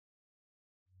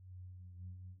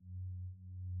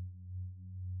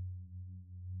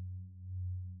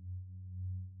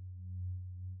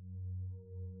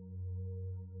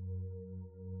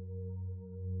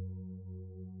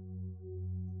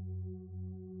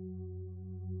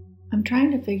I'm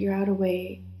trying to figure out a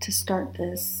way to start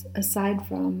this aside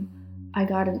from I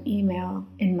got an email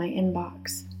in my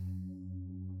inbox.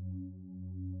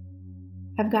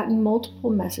 I've gotten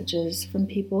multiple messages from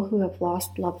people who have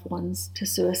lost loved ones to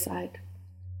suicide.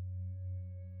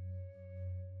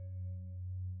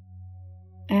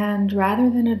 And rather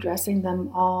than addressing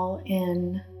them all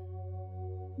in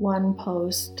one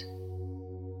post,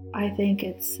 I think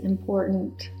it's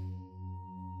important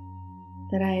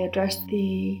that I address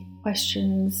the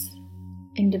questions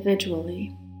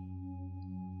individually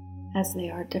as they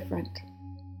are different.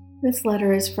 This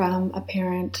letter is from a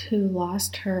parent who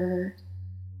lost her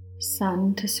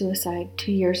son to suicide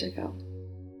 2 years ago.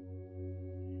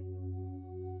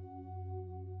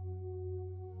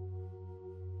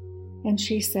 And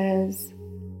she says,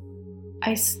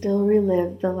 I still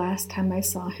relive the last time I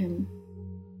saw him.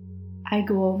 I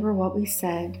go over what we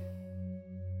said.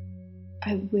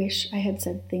 I wish I had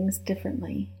said things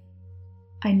differently.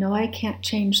 I know I can't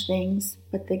change things,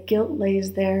 but the guilt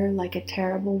lays there like a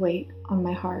terrible weight on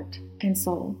my heart and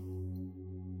soul.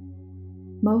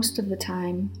 Most of the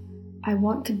time, I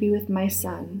want to be with my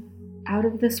son, out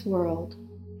of this world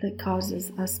that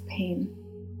causes us pain.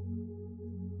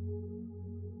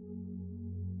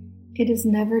 It is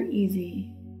never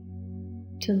easy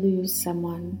to lose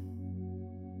someone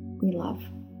we love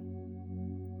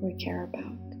or care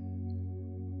about.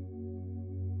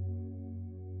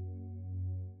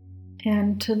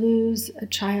 And to lose a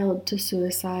child to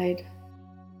suicide,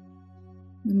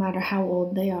 no matter how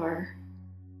old they are,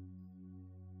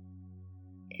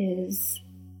 is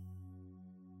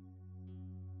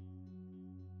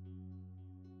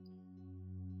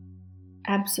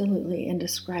absolutely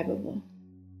indescribable.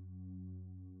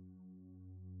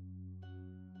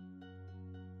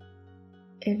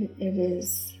 It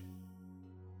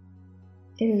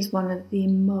is one of the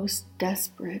most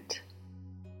desperate,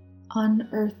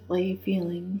 unearthly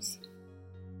feelings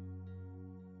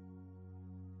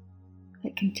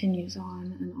that continues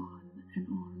on and on and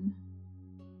on.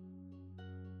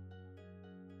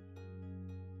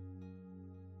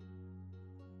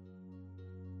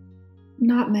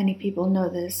 Not many people know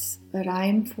this, but I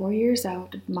am 4 years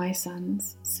out of my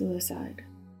son's suicide.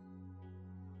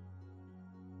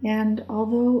 And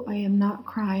although I am not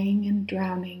crying and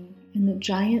drowning in the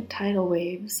giant tidal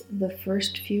waves of the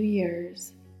first few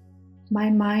years, my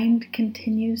mind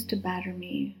continues to batter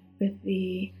me with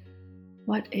the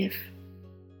what if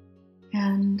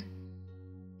and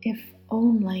if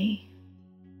only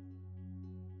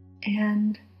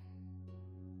and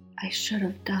I should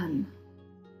have done.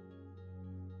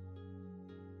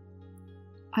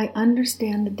 I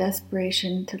understand the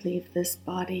desperation to leave this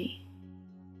body.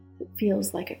 It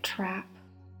feels like a trap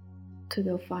to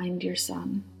go find your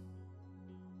son.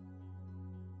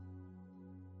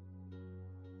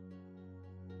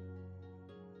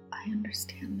 I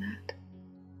understand that.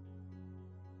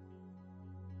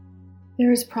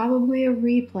 There is probably a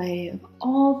replay of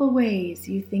all the ways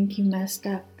you think you messed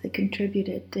up that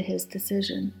contributed to his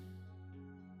decision.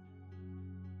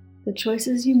 The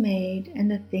choices you made and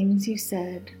the things you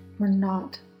said were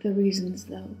not the reasons,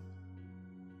 though.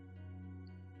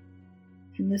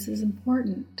 And this is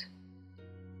important.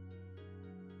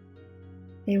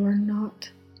 They were not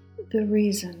the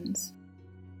reasons.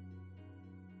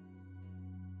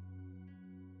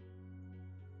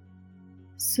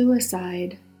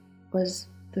 Suicide was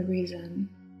the reason.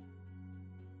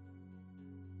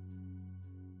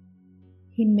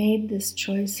 He made this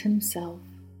choice himself.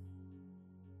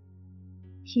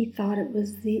 He thought it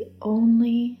was the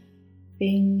only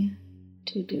thing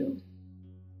to do.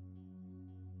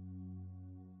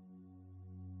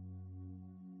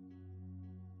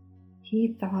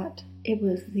 He thought it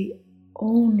was the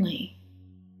only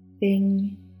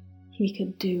thing he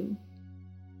could do.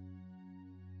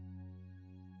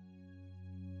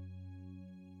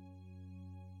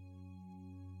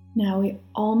 Now we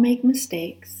all make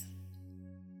mistakes,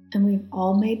 and we've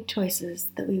all made choices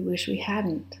that we wish we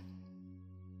hadn't.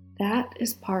 That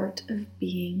is part of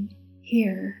being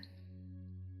here.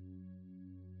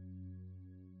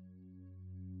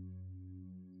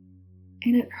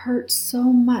 And it hurts so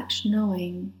much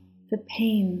knowing the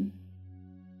pain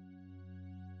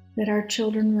that our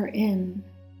children were in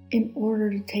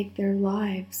order to take their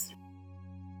lives.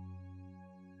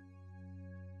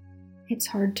 It's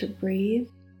hard to breathe.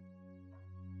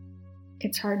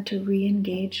 It's hard to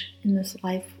re-engage in this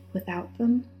life without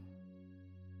them.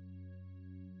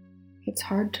 It's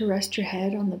hard to rest your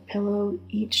head on the pillow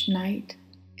each night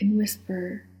and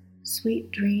whisper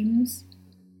sweet dreams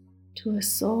to a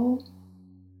soul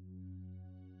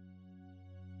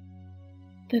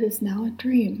that is now a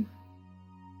dream.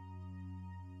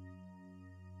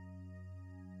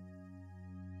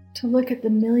 to look at the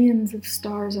millions of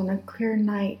stars on a clear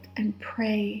night and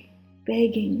pray,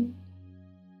 begging,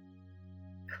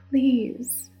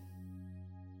 please,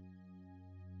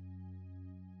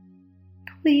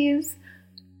 please,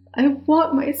 I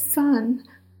want my son.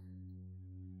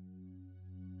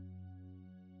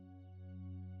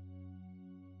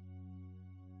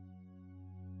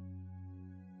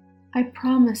 I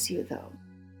promise you, though,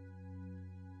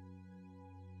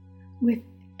 with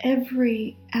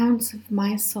every ounce of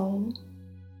my soul,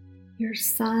 your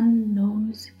son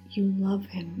knows you love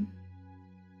him.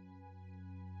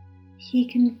 He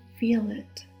can feel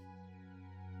it.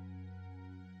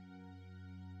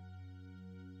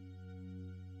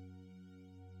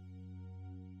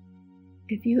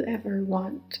 If you ever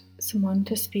want someone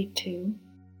to speak to,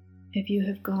 if you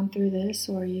have gone through this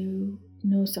or you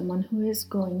know someone who is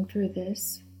going through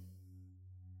this,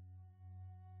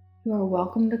 you are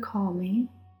welcome to call me,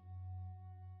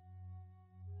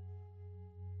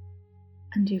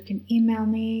 and you can email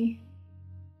me,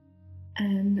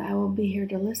 and I will be here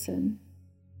to listen.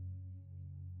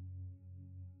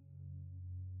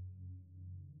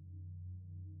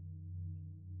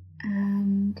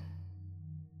 And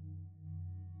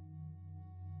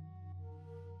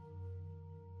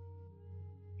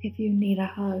if you need a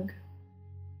hug,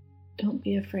 don't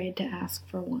be afraid to ask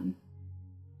for one.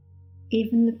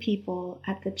 Even the people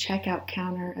at the checkout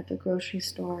counter at the grocery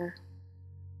store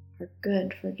are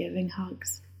good for giving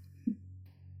hugs.